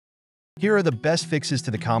Here are the best fixes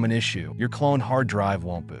to the common issue: your cloned hard drive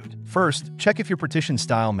won't boot. First, check if your partition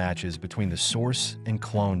style matches between the source and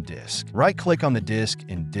clone disk. Right-click on the disk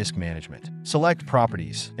in Disk Management. Select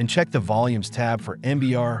Properties and check the Volumes tab for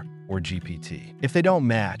MBR or GPT. If they don't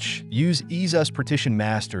match, use EaseUS Partition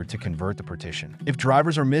Master to convert the partition. If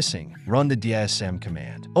drivers are missing, run the DISM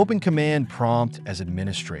command. Open Command Prompt as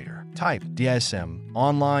administrator. Type DISM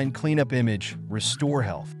online cleanup image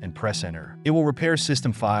Restorehealth and press enter. It will repair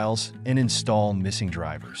system files and install missing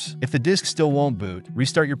drivers. If the disk still won't boot,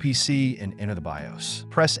 restart your PC and enter the BIOS.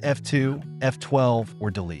 Press F2, F12, or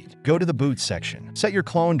delete. Go to the boot section. Set your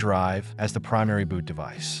clone drive as the primary boot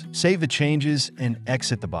device. Save the changes and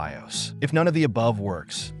exit the BIOS. If none of the above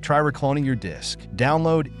works, try recloning your disk.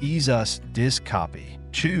 Download EaseUS Disk Copy.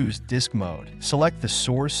 Choose Disk Mode. Select the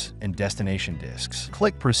source and destination disks.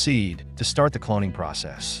 Click Proceed to start the cloning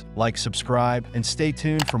process. Like, subscribe, and stay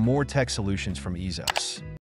tuned for more tech solutions from EaseUS.